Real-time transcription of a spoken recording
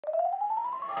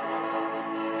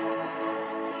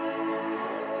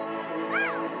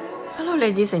Hello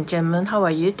ladies and gentlemen, how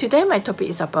are you? Today my topic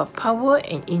is about power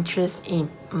and interest in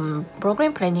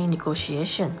program planning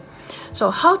negotiation.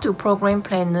 So how do program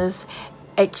planners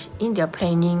act in their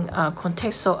planning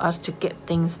context so as to get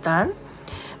things done?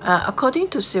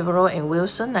 According to Cervero and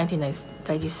Wilson,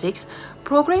 1996,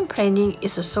 program planning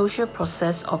is a social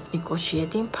process of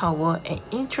negotiating power and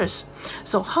interest.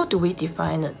 So how do we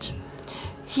define it?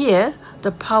 Here,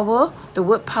 the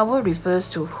word power refers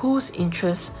to whose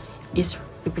interest is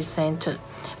represented.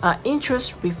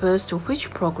 Interest refers to which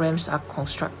programs are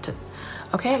constructed.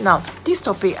 Okay, now this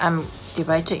topic I'm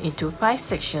divided into 5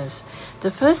 sections. The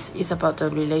first is about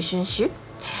the relationship,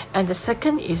 and the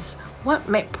second is what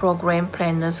make program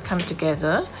planners come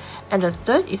together, and the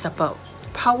third is about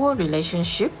power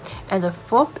relationship, and the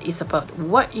fourth is about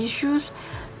what issues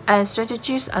and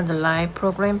strategies underlie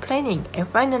program planning, and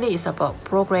finally it's about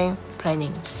program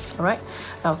planning. All right,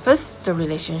 now first the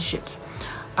relationships.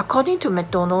 According to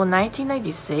McDonald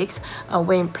 1996,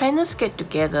 when planners get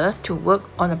together to work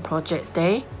on a project,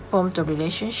 they form the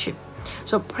relationship.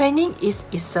 So planning is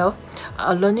itself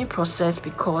a learning process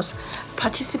because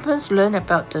participants learn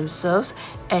about themselves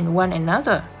and one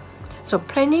another. So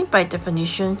planning by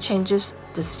definition changes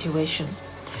the situation.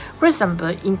 For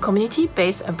example, in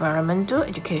community-based environmental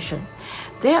education,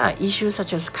 there are issues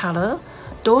such as color,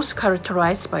 those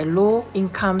characterized by low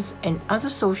incomes and other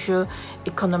social,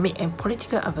 economic, and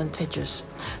political advantages.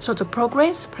 So the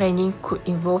program's planning could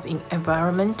involve in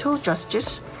environmental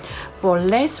justice, for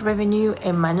less revenue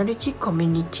and minority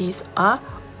communities are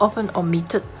often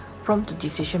omitted from the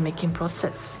decision-making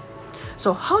process.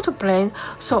 So how to plan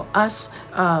so as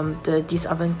the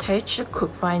disadvantaged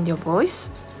could find their voice?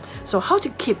 So how to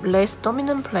keep less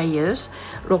dominant players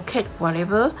locate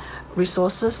whatever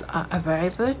resources are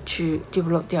available to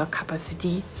develop their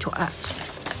capacity to act.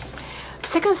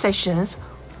 Second section,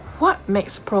 what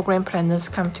makes program planners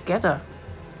come together?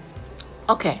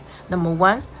 Okay, number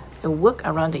 1, they work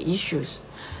around the issues.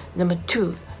 Number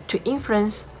 2, to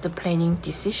influence the planning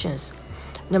decisions.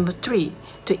 Number 3,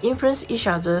 to influence each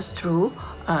other through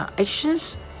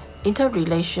actions,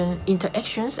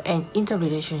 interactions, and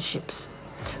interrelationships.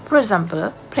 For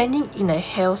example, planning in a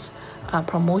health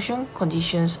promotion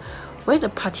conditions where the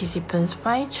participants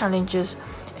find challenges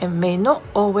and may not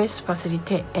always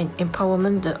facilitate and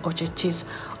empowerment the objectives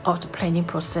of the planning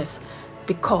process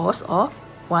because of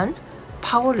 1.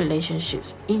 Power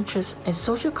relationships, interests, and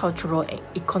social, cultural, and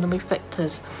economic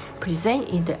factors present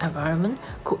in the environment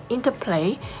could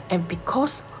interplay and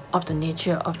because of the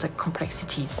nature of the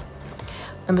complexities.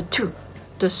 Number 2,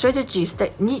 the strategies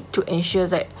that need to ensure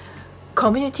that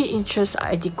community interests are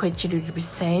adequately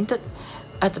represented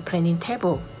at the planning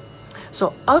table.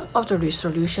 So out of the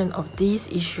resolution of these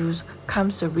issues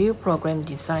comes the real program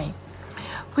design,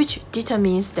 which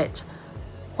determines that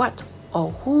what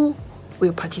or who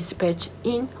will participate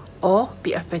in or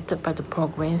be affected by the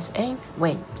programs and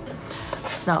when.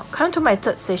 Now come to my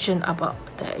third session about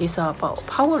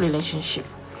power relationship.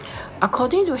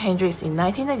 According to Hendricks in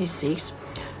 1996,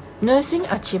 Nursing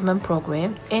Achievement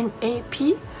Program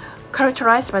 (NAP)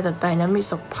 characterized by the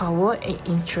dynamics of power and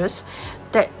interest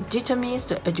that determines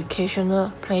the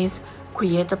educational place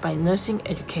created by nursing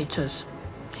educators.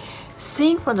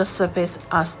 Seen from the surface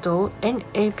as though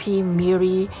NAP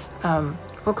merely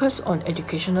focus on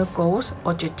educational goals,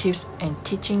 objectives, and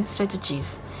teaching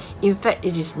strategies. In fact,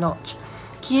 it is not.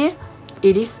 Here,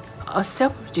 it is a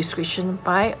self-description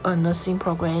by a nursing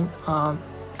program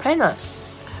planner.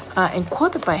 And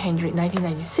quoted by Hendrick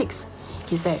 1996,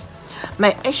 he said,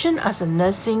 "My action as a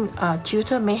nursing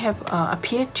tutor may have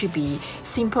appeared to be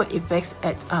simple effects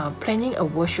at planning a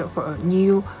workshop for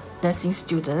new nursing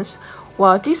students.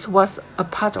 While this was a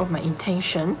part of my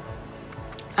intention,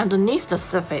 underneath the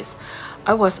surface,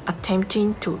 I was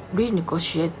attempting to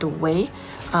renegotiate the way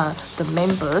the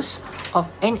members of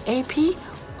NAP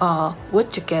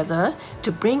work together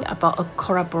to bring about a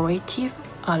collaborative,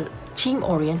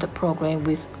 team-oriented program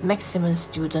with maximum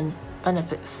student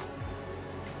benefits."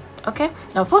 Okay,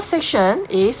 now fourth section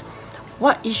is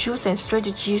what issues and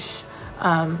strategies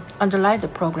underlie the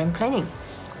program planning.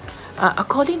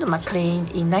 According to McLean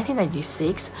in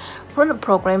 1996, from the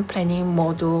program planning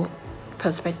model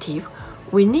perspective,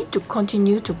 we need to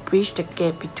continue to bridge the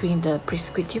gap between the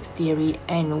prescriptive theory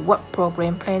and what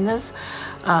program planners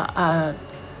are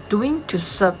doing to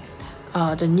serve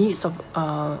the needs of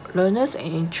learners and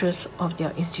interests of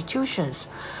their institutions.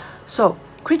 So,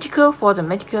 critical for the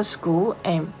medical school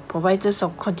and providers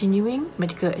of continuing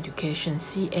medical education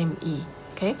 (CME).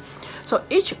 Okay, so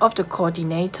each of the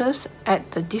coordinators at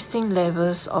the distinct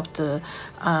levels of the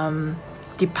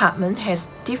department has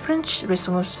different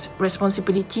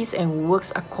responsibilities and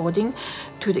works according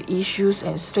to the issues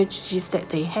and strategies that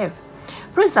they have.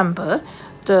 For example,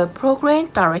 the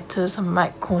program directors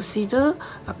might consider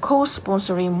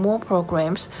co-sponsoring more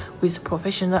programs with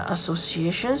professional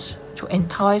associations to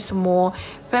entice more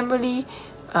family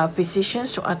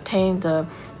physicians to attend the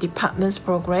department's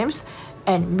programs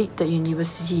and meet the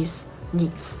university's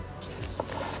needs.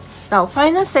 Now,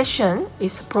 final section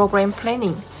is program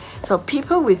planning. So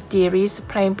people with theories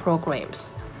plan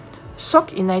programs.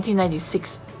 Sock in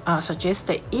 1996 suggests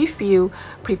that if you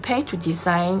prepare to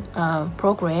design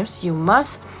programs, you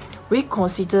must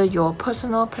reconsider your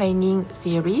personal planning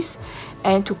theories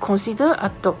and to consider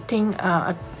adopting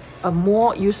a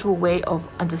more useful way of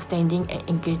understanding and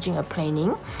engaging a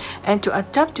planning, and to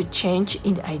adapt to change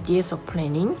in the ideas of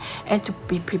planning, and to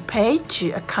be prepared to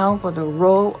account for the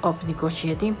role of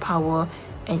negotiating power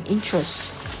and interest.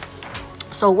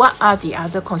 So what are the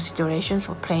other considerations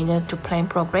for planners to plan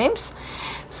programs?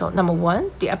 So number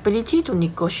one, the ability to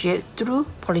negotiate through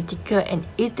political and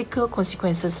ethical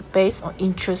consequences based on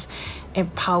interests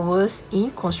and powers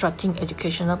in constructing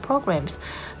educational programs.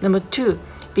 Number two,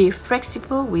 be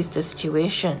flexible with the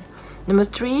situation. Number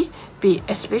three, be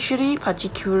especially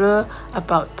particular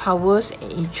about powers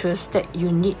and interests that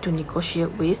you need to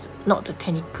negotiate with, not the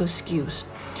technical skills.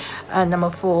 Number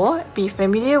four, be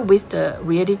familiar with the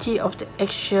reality of the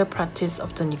actual practice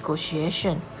of the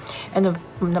negotiation. And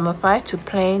number five, to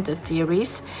plan the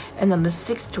theories. And number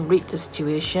six, to read the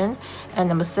situation. And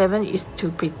number seven is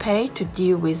to prepare to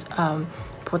deal with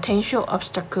potential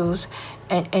obstacles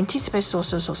and anticipate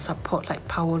sources of support like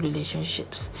power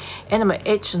relationships. And number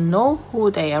eight, to know who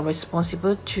they are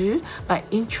responsible to, like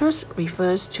interest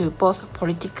refers to both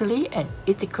politically and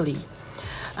ethically.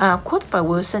 Quote by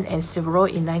Wilson and Cervero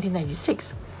in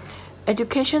 1996,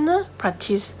 educational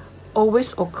practice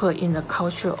always occur in a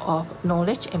culture of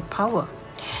knowledge and power,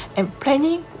 and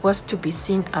planning was to be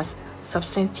seen as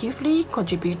substantively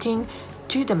contributing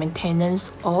to the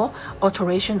maintenance or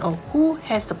alteration of who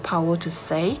has the power to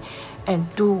say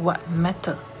and do what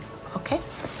matter. Okay,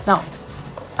 now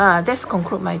that's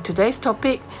conclude my today's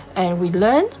topic, and we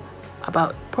learn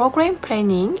about program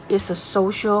planning is a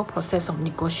social process of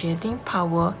negotiating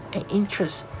power and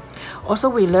interest. Also,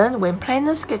 we learn when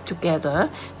planners get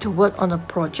together to work on a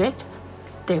project,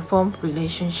 they form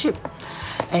relationship.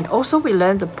 And also we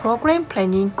learn the program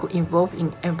planning could involve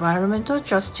in environmental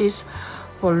justice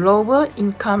for lower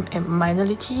income and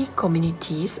minority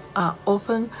communities are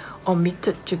often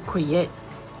omitted to create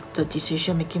the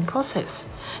decision-making process.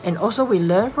 And also we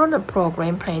learn from the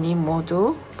program planning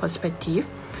model perspective,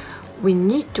 we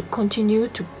need to continue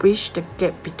to bridge the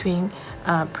gap between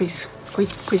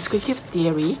prescriptive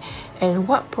theory and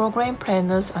what program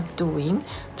planners are doing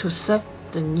to serve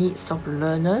the needs of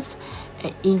learners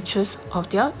and interests of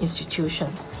their institution.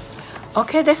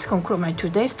 Okay, let's conclude my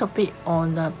today's topic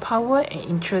on the power and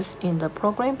interest in the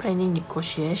program planning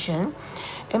negotiation.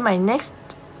 And my next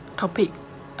topic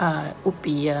would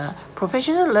be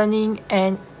professional learning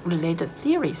and related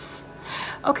theories.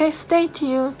 Okay, stay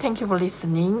tuned. Thank you for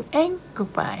listening and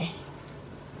goodbye.